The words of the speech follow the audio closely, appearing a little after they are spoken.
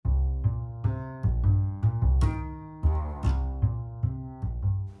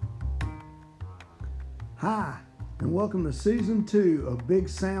Hi, and welcome to Season 2 of Big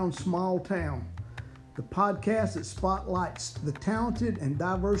Sound Small Town, the podcast that spotlights the talented and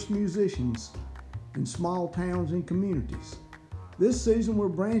diverse musicians in small towns and communities. This season we're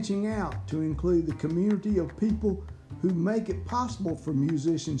branching out to include the community of people who make it possible for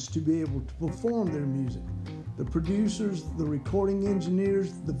musicians to be able to perform their music, the producers, the recording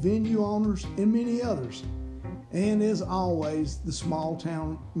engineers, the venue owners, and many others, and as always, the small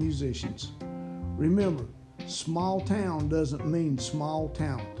town musicians. Remember, small town doesn't mean small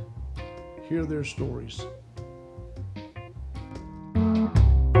talent. Hear their stories.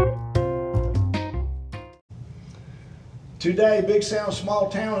 Today, Big Sound Small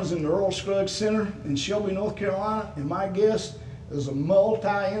Town is in the Earl Scruggs Center in Shelby, North Carolina, and my guest is a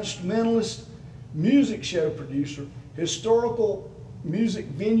multi-instrumentalist, music show producer, historical music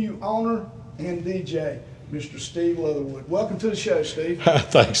venue owner, and DJ, Mr. Steve Leatherwood. Welcome to the show, Steve.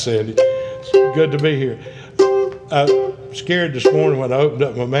 Thanks, Sandy. It's good to be here. I was scared this morning when I opened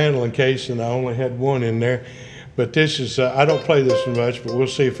up my mandolin case and I only had one in there. But this is, I don't play this much, but we'll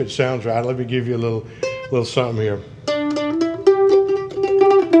see if it sounds right. Let me give you a little something here.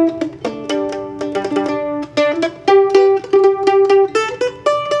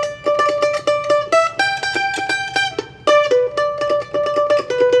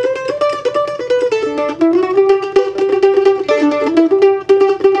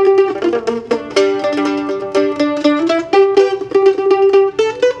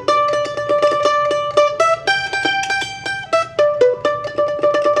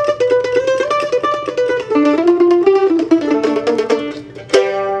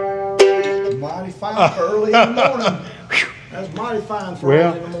 Early in the morning. That's mighty fine for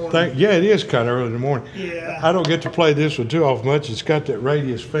early in the morning. Yeah, it is kind of early in the morning. Yeah. I don't get to play this one too often much. It's got that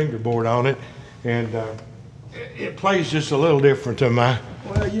radius fingerboard on it, and it plays just a little different than my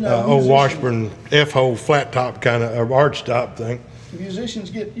old Washburn F-hole flat top kind of arch top thing. Musicians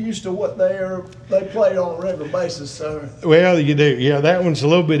get used to what they play on a regular basis. So. Well, you do. Yeah, that one's a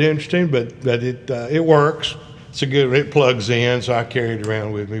little bit interesting, but it works. It's a good. It plugs in, so I carry it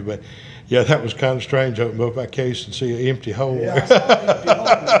around with me, but. Yeah, that was kind of strange. Open up that case and see an empty hole. Yeah, I saw an empty hole,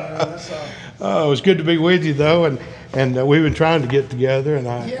 man. It was good to be with you, though, and we've been trying to get together, and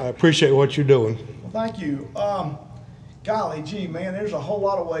I appreciate what you're doing. Well, thank you. Golly gee, man, there's a whole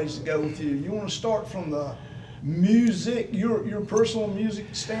lot of ways to go with you. You want to start from the music, your personal music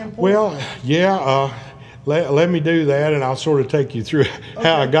standpoint? Well, yeah. Let me do that, and I'll sort of take you through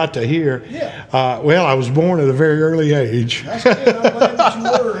how I got to here. Yeah. Well, I was born at a very early age. That's good. I'm glad that you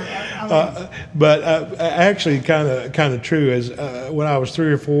were. But actually, kind of true is when I was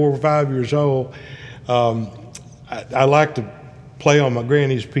 3 or 4 or 5 years old, I liked to play on my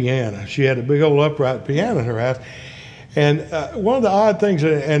granny's piano. She had a big old upright piano in her house. And one of the odd things,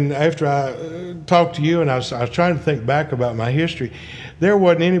 and after I talked to you and I was trying to think back about my history, there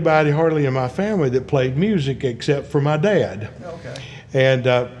wasn't anybody hardly in my family that played music except for my dad. Okay. And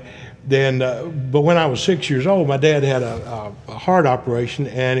but when I was 6 years old, my dad had a heart operation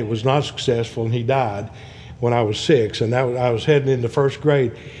and it was not successful, and he died when I was 6, and I was heading into first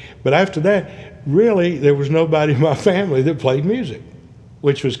grade. But after that, really, there was nobody in my family that played music,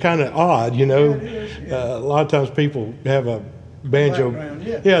 which was kind of odd, you know. Yeah, it is, yeah. A lot of times people have a banjo.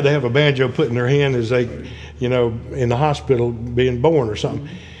 Yeah, they have a banjo put in their hand as they, in the hospital being born or something.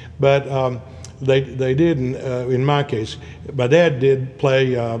 Mm-hmm. But they didn't. In my case, my dad did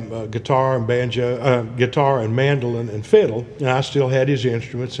play guitar and banjo, guitar and mandolin and fiddle, and I still had his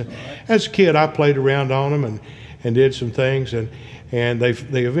instruments. And as a kid, I played around on them and did some things, and they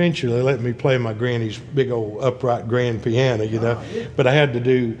eventually let me play my granny's big old upright grand piano, But I had to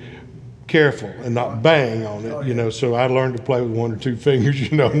do careful and not bang on it, So I learned to play with 1 or 2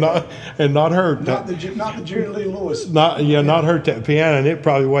 fingers, not hurt. Not the Jerry Lee Lewis. Not hurt that piano, and it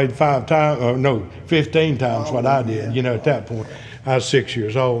probably weighed 15 times what I did, at that point. I was 7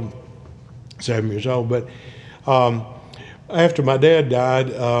 years old. But after my dad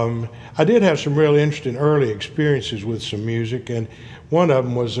died, I did have some really interesting early experiences with some music, and one of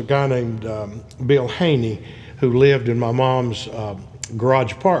them was a guy named Bill Haney, who lived in my mom's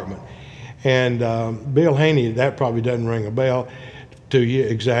garage apartment. And Bill Haney, that probably doesn't ring a bell to you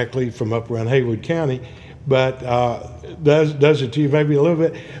exactly from up around Haywood County, but does it to you maybe a little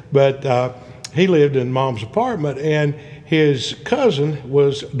bit. But he lived in Mom's apartment, and his cousin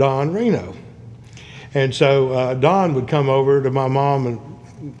was Don Reno. And so Don would come over to my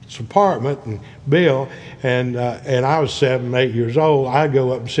mom's apartment, and Bill, and I was 7, 8 years old. I'd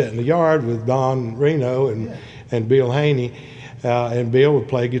go up and sit in the yard with Don Reno and Bill Haney. And Bill would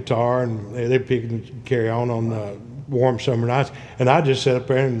play guitar, and they'd pick and carry on warm summer nights, and I just sit up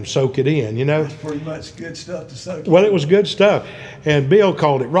there and soak it in, you know. That's pretty much good stuff to soak. Well, it was good stuff, and Bill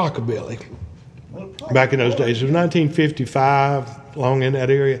called it rockabilly back in those days. It was 1955, along in that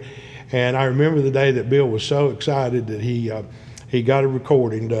area, and I remember the day that Bill was so excited that he got a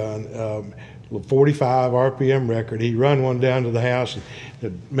recording done. 45 RPM record. He run one down to the house and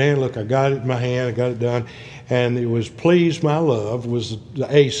said, "Man, look, I got it in my hand. I got it done." And it was "Please My Love" was the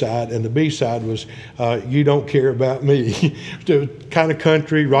A side, and the B side was "You Don't Care About Me." Kind of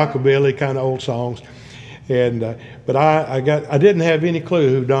country, rockabilly, kind of old songs. And but I didn't have any clue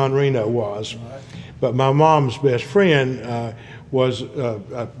who Don Reno was. But my mom's best friend was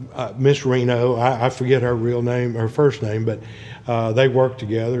Miss Reno. I forget her real name, her first name, but they worked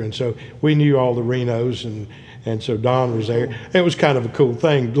together, and so we knew all the Renos, and so Don was there. It was kind of a cool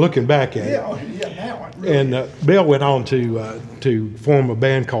thing looking back at it. Now it really And Bill went on to form a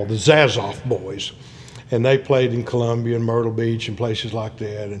band called the Zazoff Boys, and they played in Columbia and Myrtle Beach and places like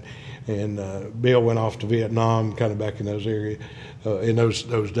that. And Bill went off to Vietnam, kind of back in those areas, in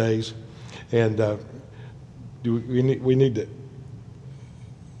those days. And we need to.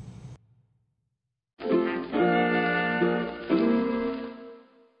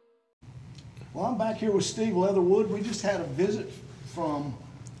 Well, I'm back here with Steve Leatherwood. We just had a visit from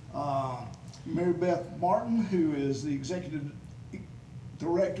Mary Beth Martin, who is the executive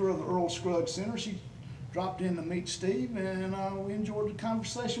director of the Earl Scruggs Center. She dropped in to meet Steve, and we enjoyed the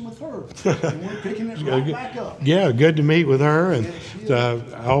conversation with her. And we're picking it right back up. Yeah, good to meet with her, and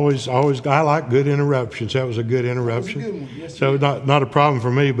Yes, I like good interruptions. That was a good interruption. That was a good one. Yes, So it not a problem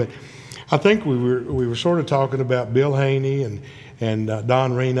for me, but I think we were sort of talking about Bill Haney and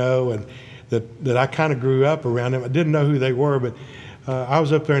Don Reno, and that I kind of grew up around them. I didn't know who they were, but I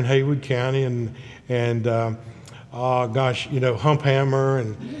was up there in Haywood County, and gosh, you know, Hump Hammer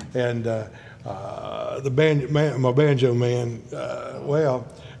and the band, my banjo man. Well,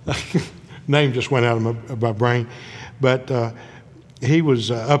 name just went out of my brain, but he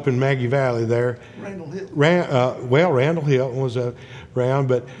was up in Maggie Valley there. Randall Hill. Randall Hilton was around,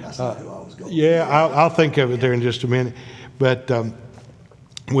 but That's not who I was going. yeah, I'll think of it there in just a minute. But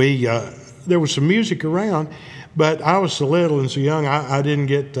there was some music around, but I was so little and so young, I didn't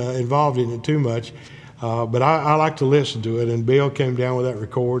get involved in it too much. But I like to listen to it, and Bill came down with that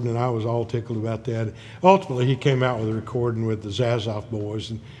recording, and I was all tickled about that. Ultimately, he came out with a recording with the Zazoff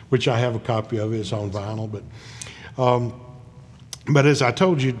Boys, which I have a copy of. It's on vinyl. But as I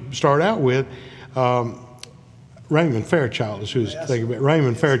told you to start out with, Raymond Fairchild is who I was thinking about.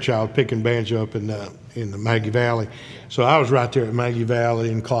 Raymond Fairchild picking banjo up in the Maggie Valley. So I was right there at Maggie Valley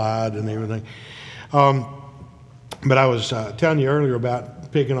and Clyde and everything. But I was telling you earlier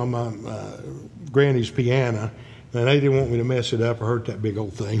about picking on my granny's piano, and they didn't want me to mess it up or hurt that big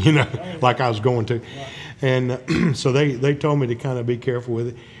old thing, you know, like I was going to. And so they told me to kind of be careful with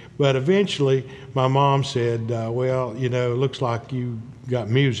it. But eventually, my mom said, well, you know, it looks like you got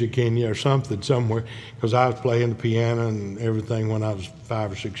music in you or something somewhere, because I was playing the piano and everything when I was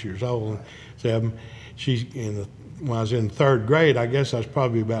 5 or 6 years old, and 7. When I was in third grade, I guess I was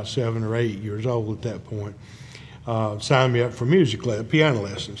probably about 7 or 8 years old at that point, signed me up for piano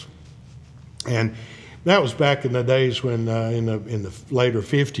lessons. And that was back in the days when, in the later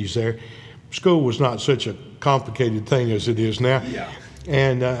 50s there, school was not such a complicated thing as it is now. Yeah.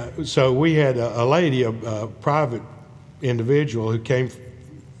 And so we had a lady, a private individual who came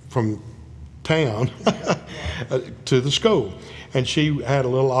from town to the school. And she had a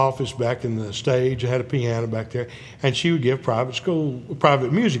little office back in the stage, had a piano back there, and she would give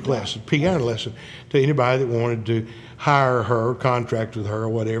private music lessons, piano lessons, to anybody that wanted to hire her, contract with her, or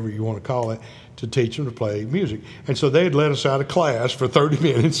whatever you want to call it, to teach them to play music. And so they'd let us out of class for 30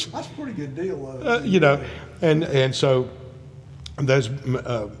 minutes. That's a pretty good deal. You know, and so there's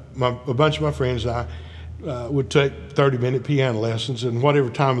a bunch of my friends and I would take 30-minute piano lessons, and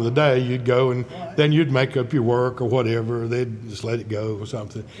whatever time of the day you'd go, and then you'd make up your work or whatever. They'd just let it go or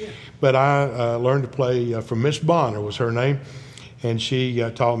something. Yeah. But I learned to play from Miss Bonner was her name, and she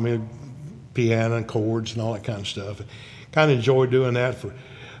taught me piano and chords and all that kind of stuff. Kind of enjoyed doing that for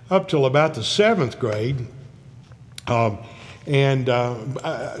up till about the 7th grade. And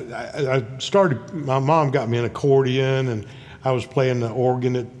I started, my mom got me an accordion, and I was playing the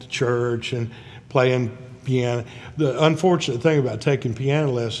organ at the church and playing piano. The unfortunate thing about taking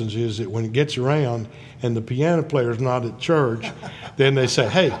piano lessons is that when it gets around and the piano player's not at church, then they say,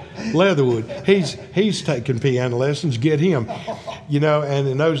 "Hey, Leatherwood, he's taking piano lessons, get him." You know, and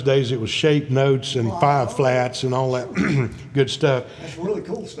in those days it was shape notes and 5 flats and all that good stuff. That's really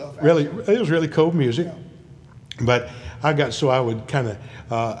cool stuff. Really, it was really cool music. But I got so I would kind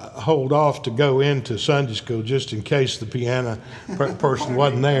of hold off to go into Sunday school just in case the piano person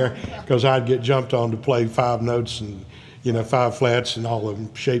wasn't there, because I'd get jumped on to play 5 notes and 5 flats and all of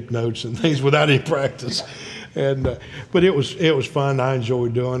them shaped notes and things without any practice. And but it was fun. I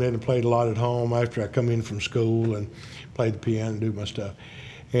enjoyed doing it and played a lot at home after I come in from school and played the piano and do my stuff.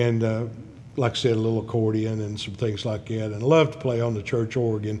 And like I said, a little accordion and some things like that. And I loved to play on the church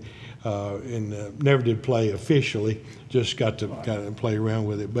organ. And never did play officially, just got to kind of play around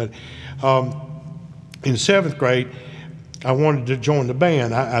with it. But in 7th grade, I wanted to join the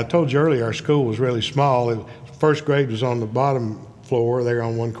band. I told you earlier our school was really small. First grade was on the bottom floor there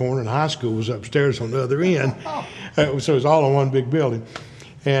on one corner, and high school was upstairs on the other end. So it was all in one big building.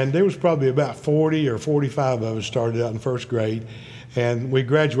 And there was probably about 40 or 45 of us started out in first grade, and we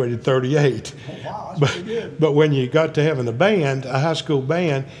graduated 38. Wow, that's pretty good. But when you got to having a band, a high school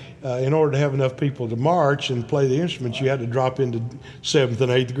band, in order to have enough people to march and play the instruments, you had to drop into 7th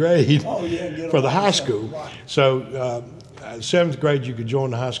and 8th grade for the high school. Right. So 7th grade, you could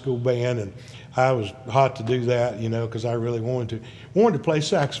join the high school band, and I was hot to do that, because I really wanted to play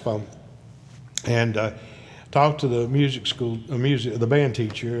saxophone. And talked to the the band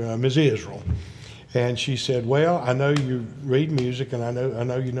teacher, Ms. Israel. And she said, well, I know you read music, and I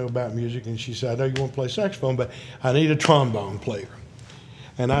know you know about music. And she said, I know you want to play saxophone, but I need a trombone player.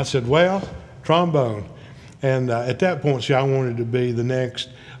 And I said, well, trombone. And at that point, see, I wanted to be the next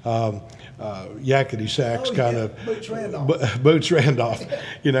yakety sax of Boots Randolph. Boots Randolph.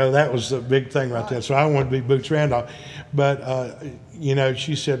 That was the big thing right there. So I wanted to be Boots Randolph. But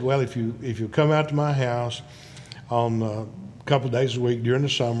she said, well, if you come out to my house on a couple of days a week during the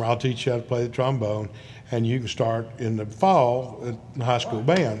summer, I'll teach you how to play the trombone, and you can start in the fall at the high school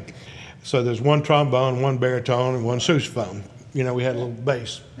band. So there's 1 trombone, 1 baritone, and 1 sousaphone. We had a little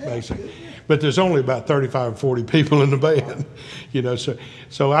bass, basically. But there's only about 35 or 40 people in the band,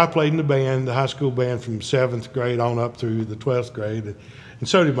 So I played in the band, the high school band, from 7th grade on up through the 12th grade. And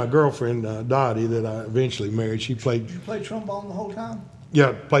so did my girlfriend, Dottie, that I eventually married. She played. Did you play trombone the whole time?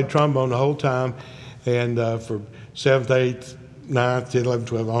 Yeah, played trombone the whole time. And for 7th, 8th, 9th, 10th, 11th,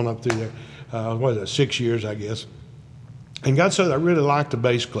 12th, on up through there. 6 years, I guess. And got so that I really liked the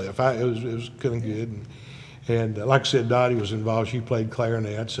bass clef. It was kind of good. And like I said, Dottie was involved. She played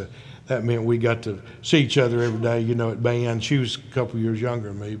clarinet, so that meant we got to see each other every day, at band. She was a couple years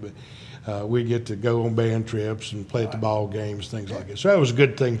younger than me, but we get to go on band trips and play at the ball games, things like that. So that was a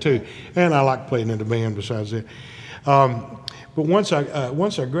good thing, too. And I liked playing in the band besides that. But once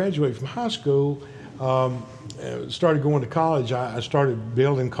I graduated from high school, started going to college, I started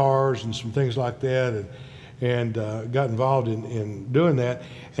building cars and some things like that, and got involved in doing that,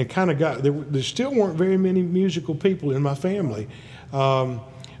 and kind of there still weren't very many musical people in my family.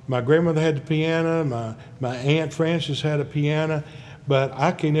 My grandmother had the piano, my Aunt Frances had a piano, but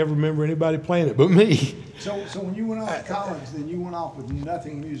I can never remember anybody playing it but me. So when you went off to college, then you went off with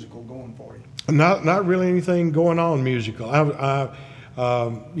nothing musical going for you? Not really anything going on musical. I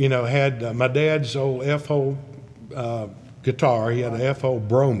had my dad's old F-hole guitar. He had an F-hole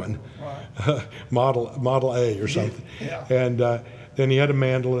Broman. Right. Model A or something. Yeah. And then he had a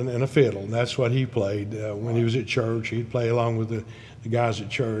mandolin and a fiddle, and that's what he played when he was at church. He'd play along with the guys at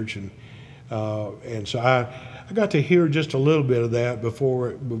church, and so I got to hear just a little bit of that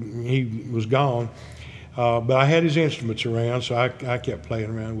before he was gone. But I had his instruments around, so I kept playing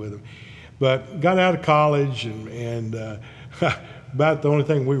around with him. But got out of college, and about the only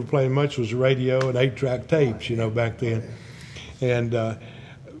thing we were playing much was the radio and 8-track tapes, back then. And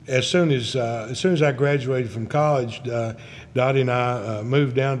as soon as I graduated from college, Dottie and I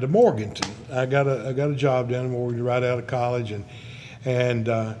moved down to Morganton. I got a job down in Morganton right out of college, and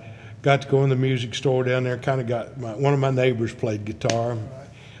got to go in the music store down there. Kind of got one of my neighbors played guitar,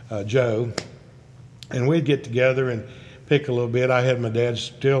 Joe, and we'd get together and pick a little bit. I had my dad's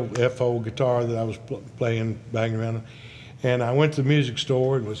still F-O guitar that I was playing, banging around, and I went to the music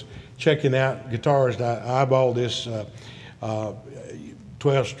store and was checking out guitars, and I eyeballed this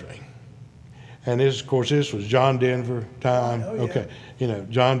 12-string. And this was John Denver time. Oh, yeah. Okay,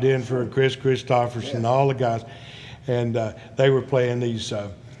 John Denver, Chris Christopherson, all the guys, and they were playing these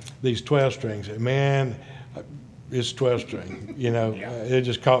 12 strings. Man, it's 12 string. It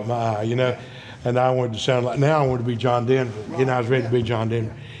just caught my eye. And I wanted to sound like. Now I wanted to be John Denver. I was ready to be John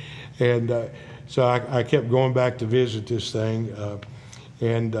Denver, and so I kept going back to visit this thing,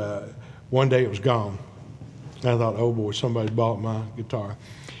 and one day it was gone. I thought, oh boy, somebody bought my guitar.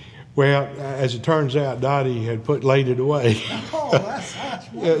 Well, as it turns out, Dottie had laid it away. Oh,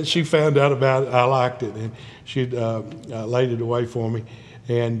 that's She found out about it. I liked it, and she'd laid it away for me.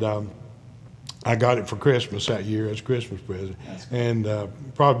 And I got it for Christmas that year as a Christmas present, and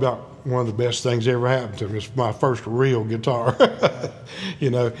probably about one of the best things that ever happened to me. It's my first real guitar, you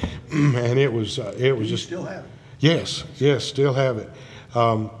know, and it was just. Still have it? Yes, still have it.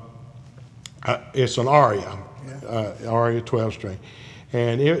 It's an Aria, Aria 12-string,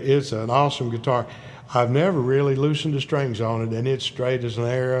 and it's an awesome guitar. I've never really loosened the strings on it, and it's straight as an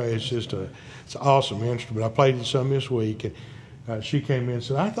arrow. It's it's an awesome instrument. I played it some this week, and she came in and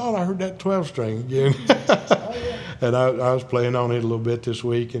said, "I thought I heard that 12-string again." And I was playing on it a little bit this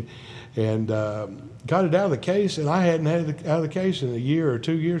week, and got it out of the case, and I hadn't had it out of the case in a year or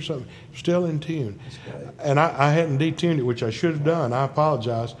 2 years, something, still in tune. And I hadn't detuned it, which I should have done. I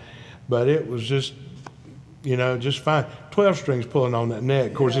apologize, but it was just, just fine. 12 strings pulling on that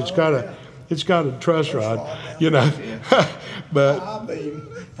neck. Of course, it's got a truss rod, but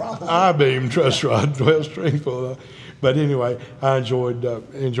I-beam truss rod, 12 strings pulling on. But anyway, I enjoyed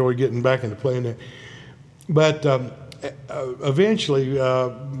getting back into playing it. But eventually,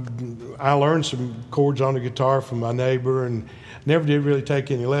 I learned some chords on the guitar from my neighbor, and never did really take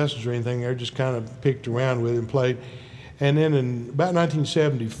any lessons or anything. I just kind of picked around with it and played. And then in about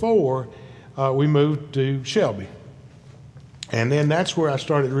 1974, we moved to Shelby. And then that's where I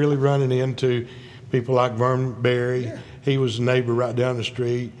started really running into people like Vernon Berry. Yeah. He was a neighbor right down the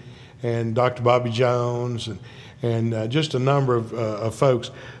street, and Dr. Bobby Jones, and just a number of folks.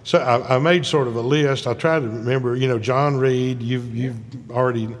 So I made sort of a list. I tried to remember, John Reed. You've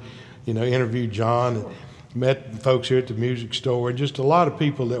already, interviewed John and met folks here at the music store, and just a lot of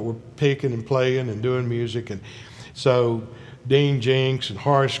people that were picking and playing and doing music. And so Dean Jinks and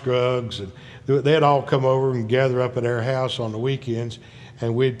Horace Scruggs, and they'd all come over and gather up at our house on the weekends,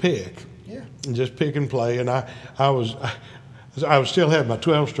 and we'd pick. Yeah. And just pick and play. And I was still having my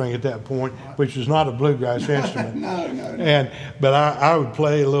 12-string at that point, which was not a bluegrass instrument. No. But I would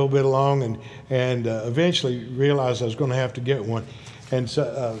play a little bit along, and eventually realized I was going to have to get one, and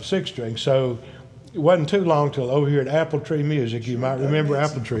so 6-string. So it wasn't too long till over here at Apple Tree Music. You might remember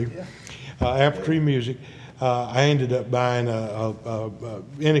Apple Tree. Apple Tree Music. I ended up buying a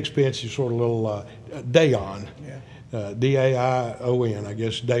inexpensive sort of little Dayon. D-A-I-O-N, I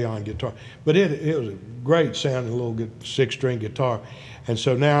guess, Dayon guitar. But it was a great sounding little 6-string guitar. And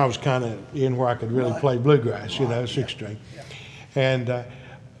so now I was kind of in where I could really play bluegrass, 6-string. Yeah. And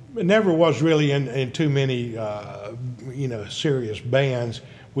it never was really in too many, serious bands.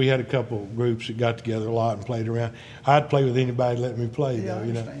 We had a couple groups that got together a lot and played around. I'd play with anybody that let me play, though,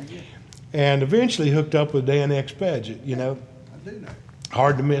 Yeah. And eventually hooked up with Dan X. Paget, I do know.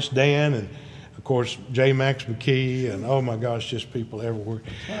 Hard to miss Dan, and of course, J. Max McKee, and oh my gosh, just people everywhere.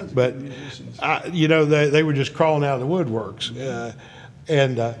 But, they were just crawling out of the woodworks.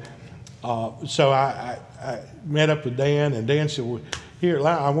 So I met up with Dan, and Dan said, well, here,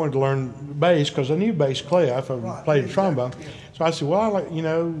 I wanted to learn bass because I knew bass clef. I played trombone. Yeah. So I said, well,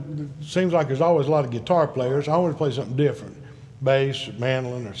 it seems like there's always a lot of guitar players. I want to play something different, bass, or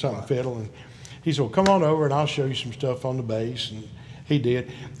mandolin, or something, fiddle. And he said, well, come on over, and I'll show you some stuff on the bass. And he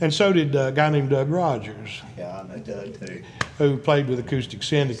did. And so did a guy named Doug Rogers. Yeah, I know Doug, too. Who played with Acoustic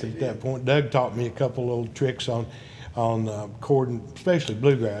Syndicate at that point. Doug taught me a couple little tricks on chord, especially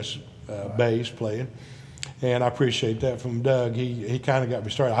bluegrass bass playing. And I appreciate that from Doug. He kind of got me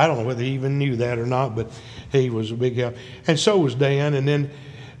started. I don't know whether he even knew that or not, but he was a big help. And so was Dan. And then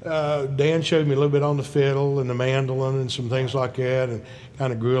Dan showed me a little bit on the fiddle and the mandolin and some things like that, and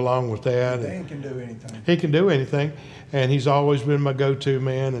kind of grew along with that. Dan can do anything. He can do anything, and he's always been my go-to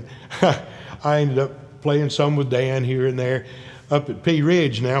man. And I ended up playing some with Dan here and there. Up at Pea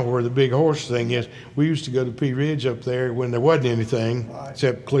Ridge now, where the big horse thing is. We used to go to Pea Ridge up there when there wasn't anything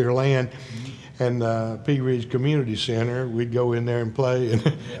except clear land. And Pea Ridge Community Center, we'd go in there and play.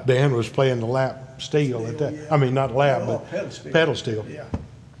 And Dan was playing the lap steel at that. I mean, not lap, but pedal steel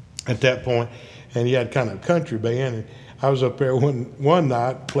at that point. And he had kind of a country band. And I was up there one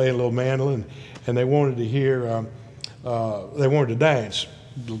night playing a little mandolin, and they wanted to hear, they wanted to dance,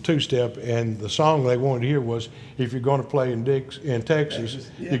 little two-step, and the song they wanted to hear was, if you're going to play in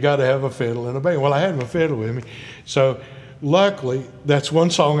Texas, you got to have a fiddle and a band. Well, I had my fiddle with me, so luckily that's one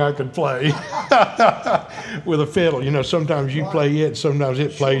song I could play with a fiddle. Sometimes you play it, sometimes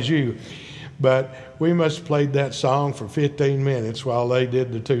it plays you. But we must have played that song for 15 minutes while they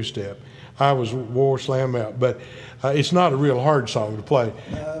did the two-step. I was wore slam out, but it's not a real hard song to play.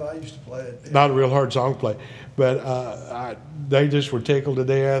 No, I used to play it. Not a real hard song to play. But they just were tickled to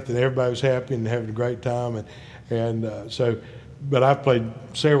death, and everybody was happy and having a great time. But I've played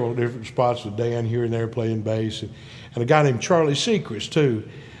several different spots with Dan here and there playing bass. And a guy named Charlie Sechrest, too,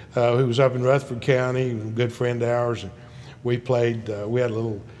 who was up in Rutherford County, a good friend of ours. And we played, we had a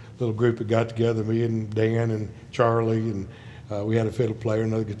little little group that got together, me and Dan and Charlie, and we had a fiddle player,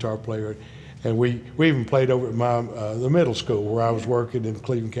 another guitar player, and we even played over at my the middle school where I was working in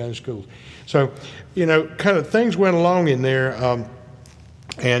Cleveland County Schools. So, kind of things went along in there,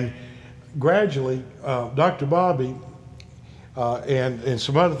 and gradually, Dr. Bobby and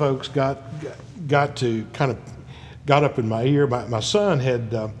some other folks got to kind of got up in my ear. My son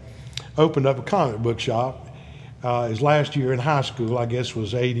had opened up a comic book shop. His last year in high school, I guess,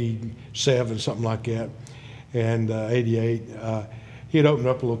 was 87, something like that, and 88. He had opened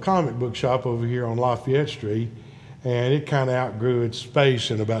up a little comic book shop over here on Lafayette Street, and it kind of outgrew its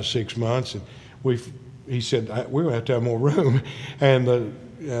space in about 6 months. And he said, we're going to have more room. And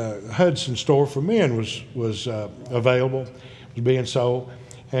the Hudson store for men was available, was being sold.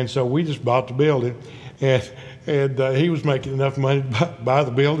 And so we just bought the building. And he was making enough money to buy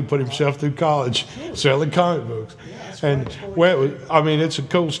the building, put himself through college, selling comic books. And it's a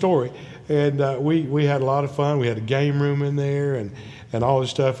cool story. And we had a lot of fun. We had a game room in there and all this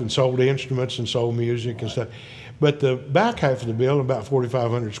stuff, and sold instruments and sold music and stuff. But the back half of the building, about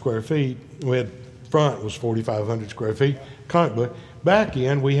 4,500 square feet, front was 4,500 square feet, comic book. Back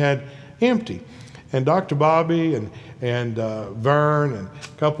end we had empty. And Dr. Bobby and Vern and a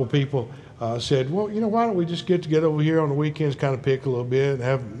couple of people said, well, why don't we just get together over here on the weekends, kind of pick a little bit, and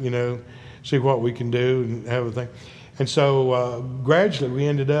have, see what we can do and have a thing. And so gradually we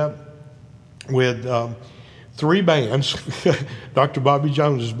ended up with 3 bands. Dr. Bobby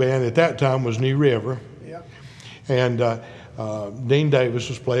Jones's band at that time was New River. Yep. And Dean Davis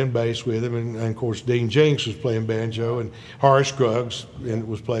was playing bass with him, and of course Dean Jenks was playing banjo, and Horace Scruggs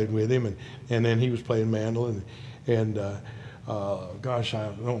was playing with him, and then he was playing mandolin, and gosh, I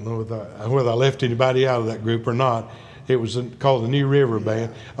don't know whether I left anybody out of that group or not. It was called the New River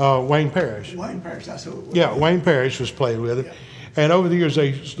Band. Wayne Parrish. Wayne Parrish, that's who it was. Yeah, Wayne Parrish was playing with him. Yeah. And over the years,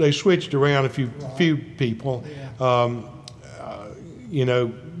 they switched around a few people. Yeah.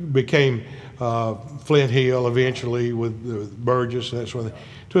 Became Flint Hill eventually with Burgess and that sort of thing.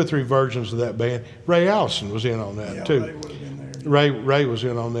 2 or 3 versions of that band. Ray Allison was in on that too. Ray would have been there. Ray was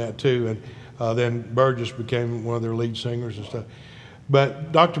in on that too, and then Burgess became one of their lead singers and stuff.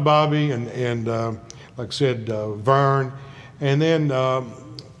 But Dr. Bobby and like I said, Vern, and then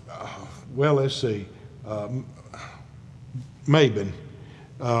let's see, Mabin.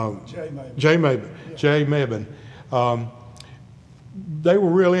 Jay Mabin. They were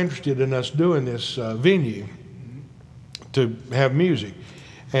real interested in us doing this venue to have music.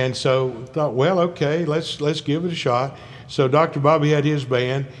 And so thought, well, okay, let's give it a shot. So Dr. Bobby had his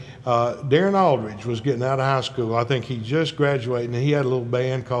band. Darren Aldridge was getting out of high school. I think he just graduated, and he had a little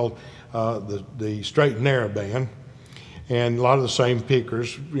band called the Straight and Narrow Band. And a lot of the same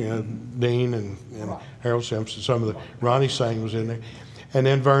pickers, Dean and Harold Simpson, some of the, Ronnie Sang was in there. And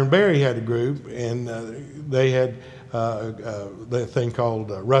then Vern Berry had a group, and they had that thing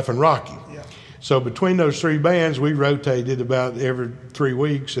called Rough and Rocky. Yeah. So between those 3 bands, we rotated about every 3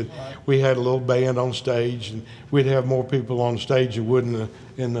 weeks, and we had a little band on stage, and we'd have more people on stage than would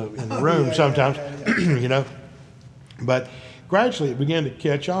in the room sometimes, But gradually it began to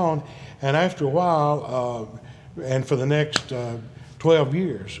catch on, and after a while, and for the next 12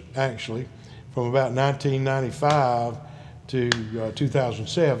 years, actually, from about 1995 to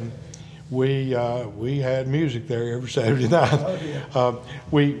 2007, we had music there every Saturday night. Oh, yeah.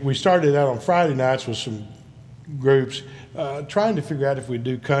 We started out on Friday nights with some groups trying to figure out if we'd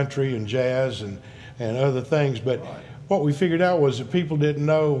do country and jazz and other things, but what we figured out was that people didn't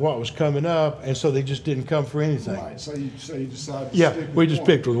know what was coming up, and so they just didn't come for anything. Right, so you decided to stick with we just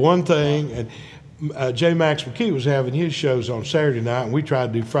picked with one thing, and J. Max McKee was having his shows on Saturday night, and we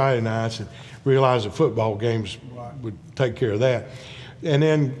tried to do Friday nights and realized that football games would take care of that. And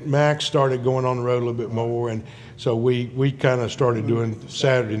then Max started going on the road a little bit more, and so we kind of started doing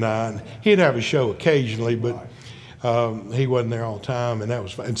Saturday night. And he'd have a show occasionally, but he wasn't there all the time, and that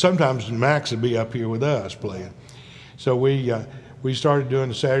was fun. And sometimes Max would be up here with us playing. So we started doing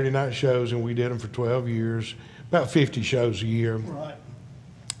the Saturday night shows, and we did them for 12 years, about 50 shows a year. Right.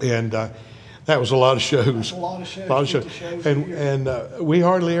 And that was a lot of shows. That's a lot of shows. And we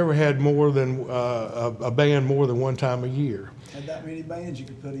hardly ever had more than a band more than one time a year. Had that many bands you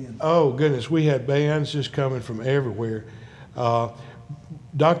could put in? Oh, goodness. We had bands just coming from everywhere.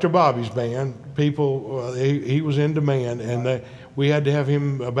 Dr. Bobby's band, people, he was in demand, and we had to have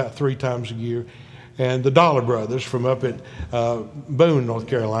him about 3 times a year. And the Dollar Brothers from up at Boone, North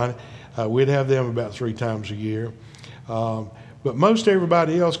Carolina, we'd have them about 3 times a year. But most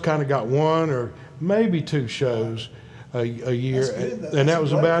everybody else kind of got 1 or maybe 2 shows a year, That's good, though. and That's that a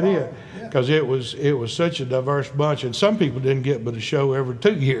was great about it, problem. Yeah. because it was such a diverse bunch, and some people didn't get but a show every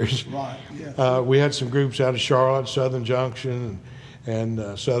 2 years. Right. Yeah. We had some groups out of Charlotte, Southern Junction,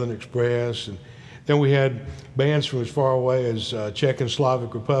 and Southern Express, and then we had bands from as far away as Czech and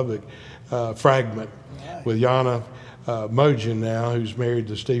Slavic Republic, Fragment, Right. with Jana Mojin now, who's married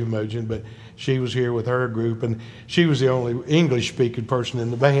to Steve Mojin, but she was here with her group, and she was the only English-speaking person in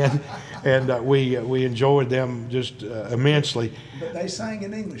the band, and we enjoyed them just immensely. But they sang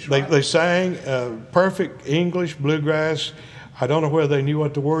in English, They, right? they sang perfect English, bluegrass. I don't know whether they knew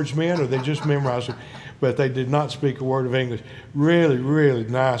what the words meant or they just memorized them, but they did not speak a word of English. Really, really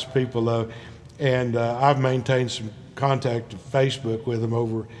nice people, though. And I've maintained some contact Facebook with them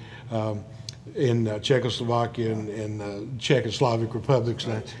over in Czechoslovakia and Czech and Slavic republics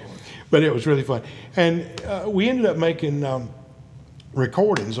now. But it was really fun. And we ended up making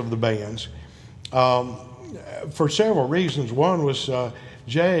recordings of the bands for several reasons. One was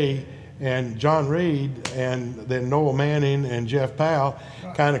Jay and John Reed and then Noel Manning and Jeff Powell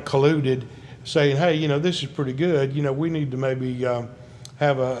kind of colluded, saying, hey, you know, this is pretty good. You know, we need to maybe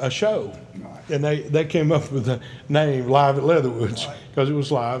have a show. And they came up with the name Live at Leatherwoods because it was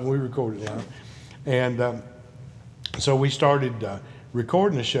live and we recorded live. And so we started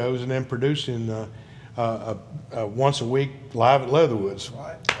recording the shows and then producing once a week Live at Leatherwoods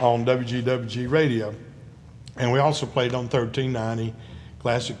on WGWG radio. And we also played on 1390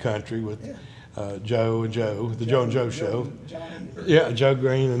 Classic Country with Joe and Joe, the Joe and Joe Show. Yeah, Joe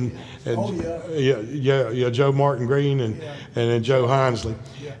Green and Joe Martin Green and then Joe Hinesley.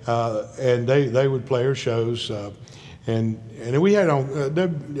 And they would play our shows. And we had on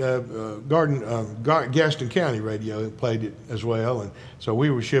Gaston County radio played it as well, and so we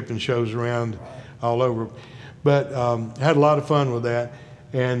were shipping shows around all over, but had a lot of fun with that,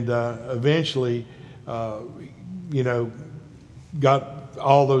 and eventually, you know, got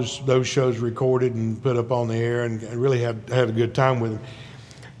all those shows recorded and put up on the air, and really had a good time with them.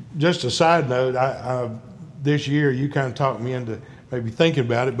 Just a side note, I this year you kind of talked me into maybe thinking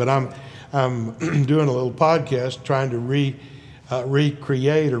about it, but I'm doing a little podcast trying to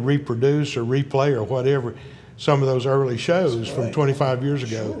recreate or reproduce or replay or whatever some of those early shows from 25 years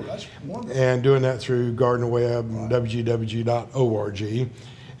ago. Sure, that's wonderful. And doing that through Gardner Webb and WGWG.org.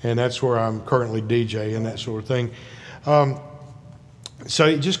 And that's where I'm currently DJing and that sort of thing. So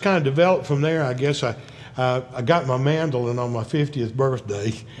it just kind of developed from there. I guess I got my mandolin on my 50th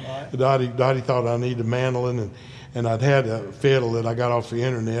birthday. Right. Dottie thought I needed a mandolin, and I'd had a fiddle that I got off the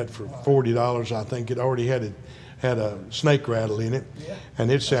internet for $40. I think it already had a snake rattle in it, and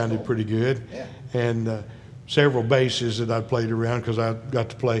it sounded pretty good. Yeah. And several basses that I played around because I got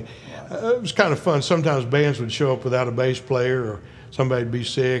to play. It was kind of fun. Sometimes bands would show up without a bass player, or somebody'd be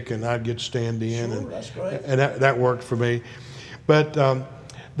sick, and I'd get to stand in. Sure, and that's great. And that worked for me. But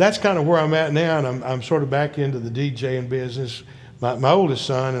that's kind of where I'm at now, and I'm sort of back into the DJing business. My oldest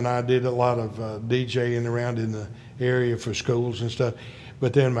son and I did a lot of DJing around in the area for schools and stuff.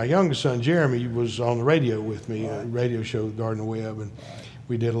 But then my youngest son, Jeremy, was on the radio with me, a radio show with Gardner Webb, and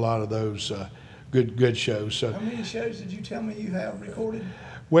we did a lot of those good shows. So, how many shows did you tell me you have recorded?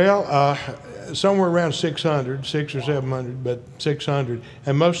 Well, somewhere around 600, 600 or 700, but 600,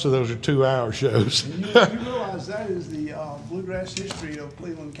 and most of those are 2-hour shows. And you realize that is the bluegrass history of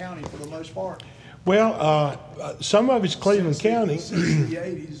Cleveland County for the most part? Well, some of it's Cleveland County. Since the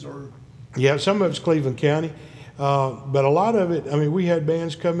 80s or... Yeah, some of it's Cleveland County, but a lot of it, I mean, we had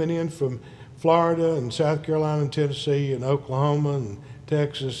bands coming in from Florida and South Carolina and Tennessee and Oklahoma and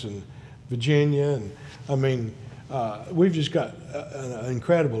Texas and Virginia, and I mean, we've just got an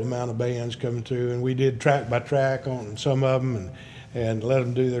incredible amount of bands coming through, and we did track by track on some of them and let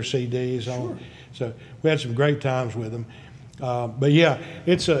them do their CDs on. So we had some great times with them. But yeah,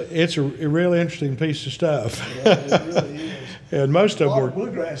 it's a really interesting piece of stuff. Yeah, it really is. And most of them were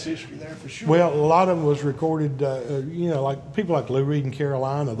bluegrass history there for sure. Well, a lot of them was recorded, you know, like people like Lou Reed in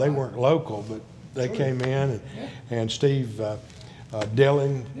Carolina. They weren't local, but they came in, and Steve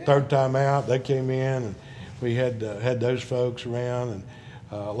Dillon, Third Time Out, they came in, and we had those folks around, and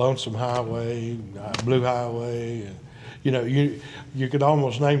Lonesome Highway, Blue Highway, and you know, you could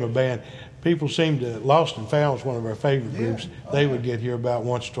almost name a band. People seem to, Lost and Found was one of our favorite groups. They would get here about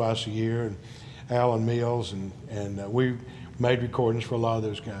once or twice a year, and Alan Mills, and we made recordings for a lot of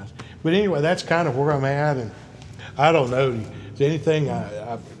those guys. But anyway, that's kind of where I'm at, and I don't know, is there anything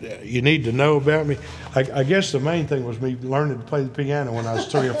you need to know about me? I guess the main thing was me learning to play the piano when I was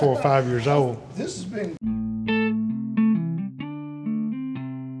 3 or 4 or 5 years old. This has been...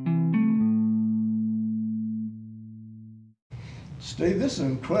 Steve, this is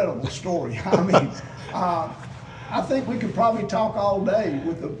an incredible story. I mean, I think we could probably talk all day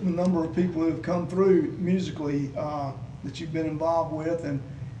with the number of people who have come through musically that you've been involved with, and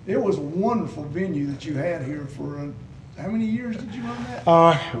it was a wonderful venue that you had here for. How many years did you run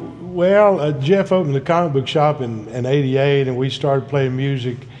that? Jeff opened the comic book shop in '88, and we started playing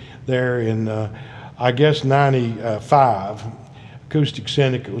music there in, I guess, '95. Acoustic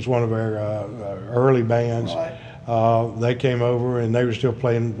Syndicate was one of our early bands. Right. They came over, and they were still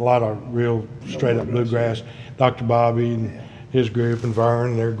playing a lot of real straight-up bluegrass. Dr. Bobby and his group, and Vern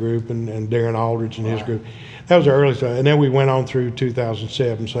and their group, and Darren Aldridge and his group. That was the early stuff. And then we went on through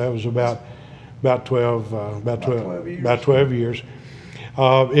 2007, so that was about 12 years.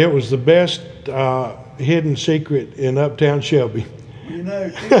 It was the best hidden secret in Uptown Shelby. You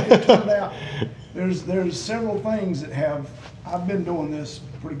know, it turned out there's several things that have. I've been doing this a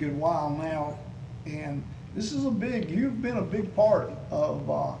pretty good while now, and this is you've been a big part of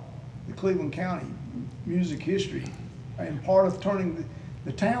the Cleveland County music history, and part of turning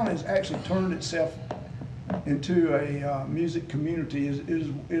the town has actually turned itself into a music community. It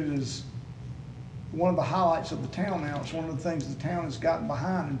is one of the highlights of the town now. It's one of the things the town has gotten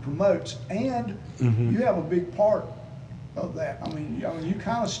behind and promotes, and you have a big part of that. I mean, you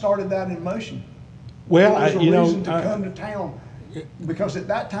kind of started that in motion. Well, there was a reason to come to town, because at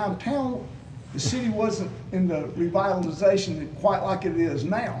that time, the city wasn't in the revitalization quite like it is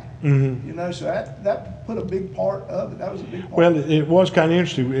now. You know, so that put a big part of it. That was a big part. Well, it was kind of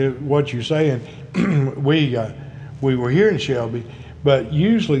interesting what you're saying. We were here in Shelby, but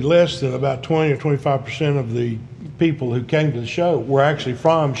usually less than about 20 or 25% of the people who came to the show were actually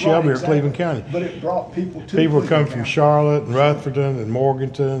from Shelby or Cleveland County. But it brought people to People come County. from Charlotte and Rutherford and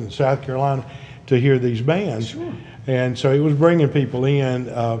Morganton and South Carolina to hear these bands. Sure. And so it was bringing people in.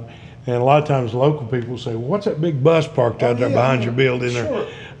 And a lot of times local people say, well, what's that big bus parked out there behind your building? Sure. There?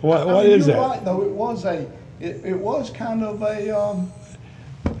 What is that? You're right, though. It was kind of a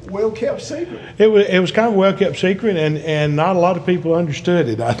well-kept secret. It was kind of a well-kept secret, and not a lot of people understood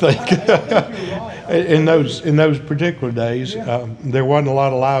it, I think. I think you're right. in those particular days, there wasn't a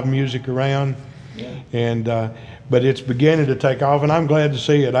lot of live music around, and but it's beginning to take off, and I'm glad to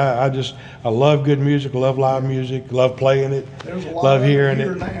see it. I love good music, love live music, love playing it, There's a lot love of hearing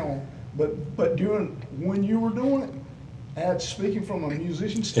here it. now, but when you were doing it, speaking from a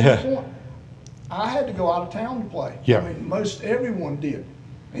musician standpoint, I had to go out of town to play. Yeah. I mean, most everyone did,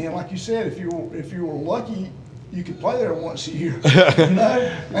 and like you said, if you were lucky, you could play there once a year. You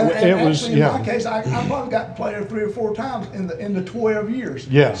know, and actually, in my case, I probably got to play there 3 or 4 times in the 12 years.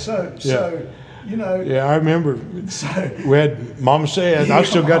 Yeah. So. You know. Yeah, I remember. So, we had Mama Said. I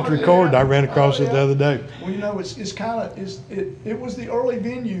still got the record. And I ran across it the other day. Well, you know, it was the early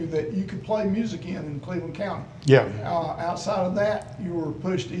venue that you could play music in Cleveland County. Yeah. Outside of that, you were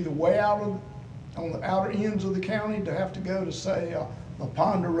pushed either way out on the outer ends of the county to have to go to say La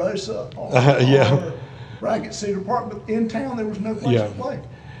Ponderosa or Ragged Cedar Park. But in town, there was no place to play.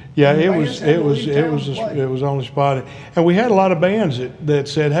 Yeah, it was only spotted, and we had a lot of bands that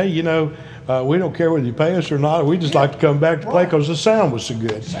said, hey, you know, we don't care whether you pay us or not. We just like to come back to play because the sound was so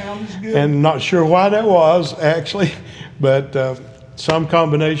good. Sound is good. And not sure why that was actually, but some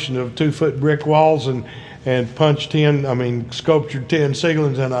combination of 2-foot brick walls and sculptured tin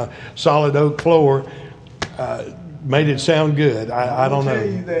ceilings and a solid oak floor made it sound good. I don't know. I'll tell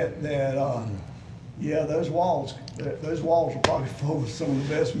you that those walls are probably full of some of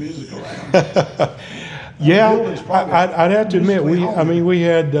the best music around. I'd have to admit, we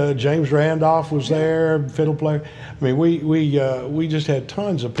had James Randolph was there, fiddle player. I mean, we just had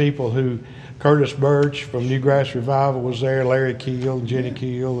tons of people who, Curtis Birch from Newgrass Revival was there, Larry Keel, and Jenny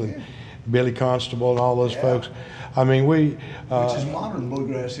Keel, and Billy Constable, and all those folks. I mean, which is modern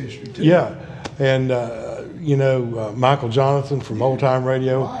bluegrass history too. Yeah, and Michael Jonathan from Old Time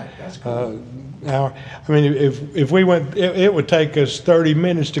Radio. Right, that's cool. I mean, if we went, it would take us 30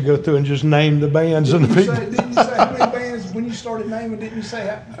 minutes to go through and just name the bands and the people. Didn't you say how many bands when you started naming? Didn't you say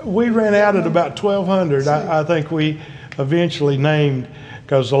how? We ran out at about 1,200. I think we eventually named,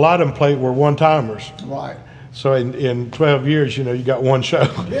 because a lot of them were one-timers. Right. So in 12 years, you got one show.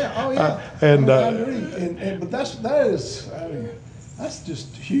 Yeah. Oh yeah. I agree. But that's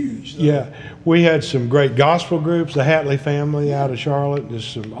just huge. Though. Yeah, we had some great gospel groups, the Hatley family out of Charlotte.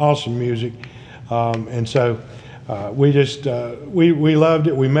 Just some awesome music. And so we just we loved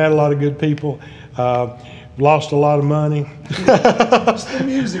it. We met a lot of good people. Lost a lot of money. It's the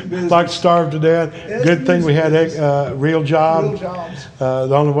music business. Like starved to death. It's good thing we had real jobs. Real jobs.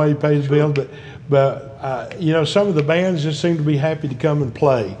 The only way you pay the bill. But some of the bands just seemed to be happy to come and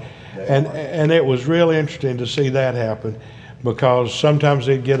play, and it was really interesting to see that happen. because sometimes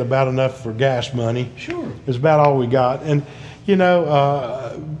they'd get about enough for gas money. Sure. It's about all we got, and you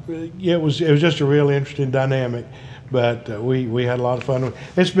know, it was just a real interesting dynamic. But we had a lot of fun.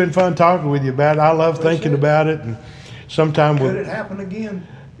 It's been fun talking with you about it. I love thinking about it, and sometime Could it happen again?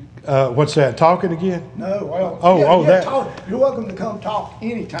 What's that? Talking again? No. Well. That. You're welcome to come talk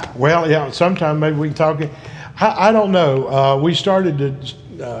anytime. Well, yeah. Sometime maybe we can talk. I don't know. We started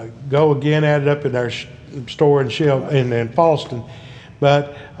to go again at it up in our store in Falston,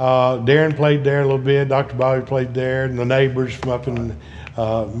 but Darren played there a little bit. Dr. Bobby played there, and the neighbors from up in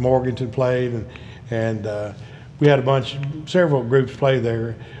Morganton played, and we had several groups play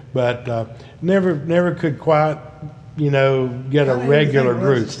there, but never could quite, get a regular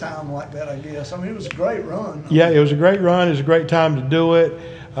group. Time like that, I guess. I mean, it was a great run. Yeah, it was a great run. It was a great time to do it.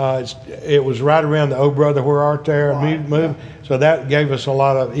 It was right around the "Oh Brother, Where Art Thou" move, so that gave us a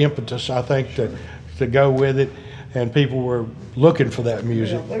lot of impetus, I think, to go with it, and people were looking for that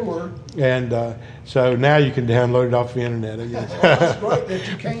music. Yeah, they were. And so now you can download it off the internet, I guess. Well, that's great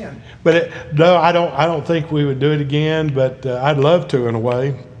that you can. But no, I don't think we would do it again. But I'd love to, in a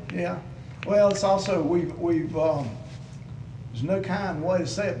way. Yeah. Well, it's also we've there's no kind way to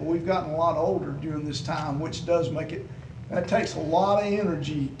say it, but we've gotten a lot older during this time, which does make it. That takes a lot of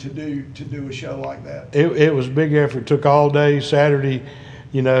energy to do a show like that. It was a big effort. It took all day Saturday,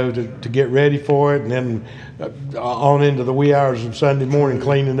 to get ready for it, and then on into the wee hours of Sunday morning,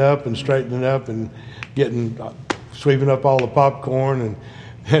 cleaning up and straightening up and sweeping up all the popcorn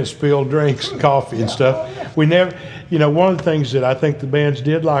and spilled drinks and coffee and stuff. Oh, yeah. We never, one of the things that I think the bands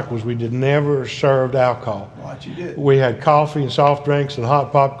did like was we never served alcohol. Right, you did. We had coffee and soft drinks and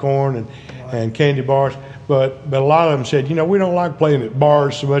hot popcorn and candy bars. But a lot of them said, we don't like playing at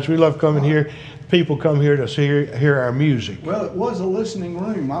bars so much. We love coming here. People come here to hear our music. Well, it was a listening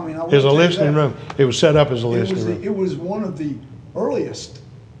room. I mean, it was a listening room. It was set up as a listening room. It was one of the earliest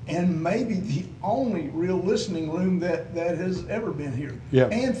and maybe the only real listening room that has ever been here. Yeah.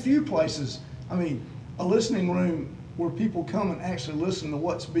 And few places. I mean, a listening room where people come and actually listen to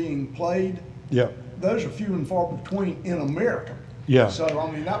what's being played. Yeah. Those are few and far between in America. Yeah. So, I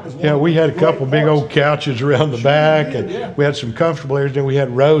mean, that was one. Yeah, we had a couple big parts. old couches around the back, and we had some comfortable areas, and we had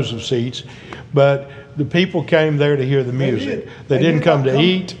rows of seats. But the people came there to hear the music. They didn't come to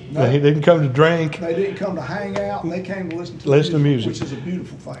eat. No. They didn't come to drink. They didn't come to hang out. They came to listen to music, which is a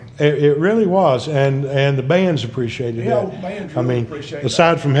beautiful thing. It really was, and the bands appreciated that. The bands really appreciated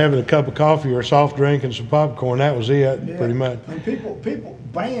aside from having a cup of coffee or a soft drink and some popcorn, that was it, pretty much.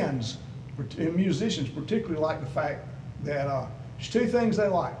 And bands and musicians particularly like the fact that there's two things they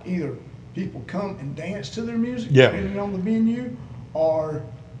like. Either people come and dance to their music, depending on the venue, or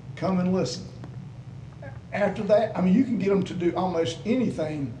come and listen. After that, I mean, you can get them to do almost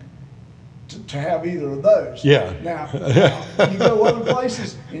anything to have either of those. Yeah. Now, you go other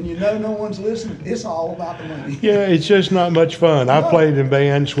places and no one's listening, it's all about the money. Yeah, it's just not much fun. I played in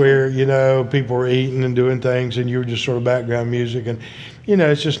bands where, people were eating and doing things and you were just sort of background music, and,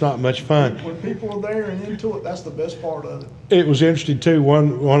 it's just not much fun. When people are there and into it, that's the best part of it. It was interesting, too.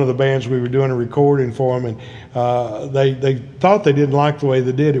 One of the bands, we were doing a recording for them, and they thought they didn't like the way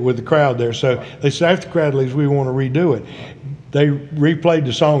they did it with the crowd there. So they said, after the crowd leaves, we want to redo it. They replayed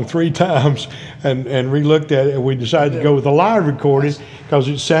the song 3 times and re-looked at it, and we decided to go with a live recording because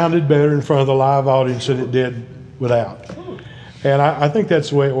it sounded better in front of the live audience than it did without. And I think that's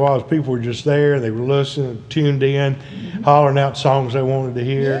the way it was. People were just there, they were listening, tuned in, hollering out songs they wanted to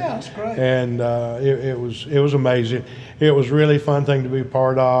hear. Yeah, that's great. And it was amazing. It was a really fun thing to be a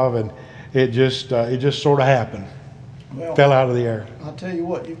part of, and it just sort of happened. Well, fell out of the air. I'll tell you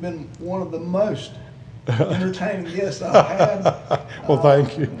what, you've been one of the most entertaining guests I've had. Well,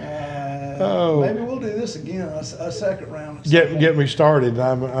 thank you. Maybe we'll do this again, a second round. Get me started.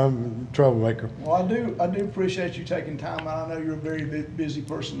 I'm a troublemaker. Well, I do appreciate you taking time out. I know you're a very busy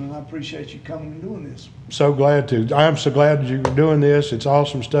person, and I appreciate you coming and doing this. So glad to. I am so glad that you're doing this. It's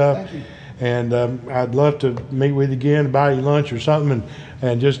awesome stuff. Thank you. And I'd love to meet with you again, buy you lunch or something,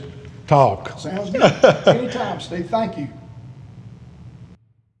 and just talk. Sounds good. Anytime, Steve. Thank you.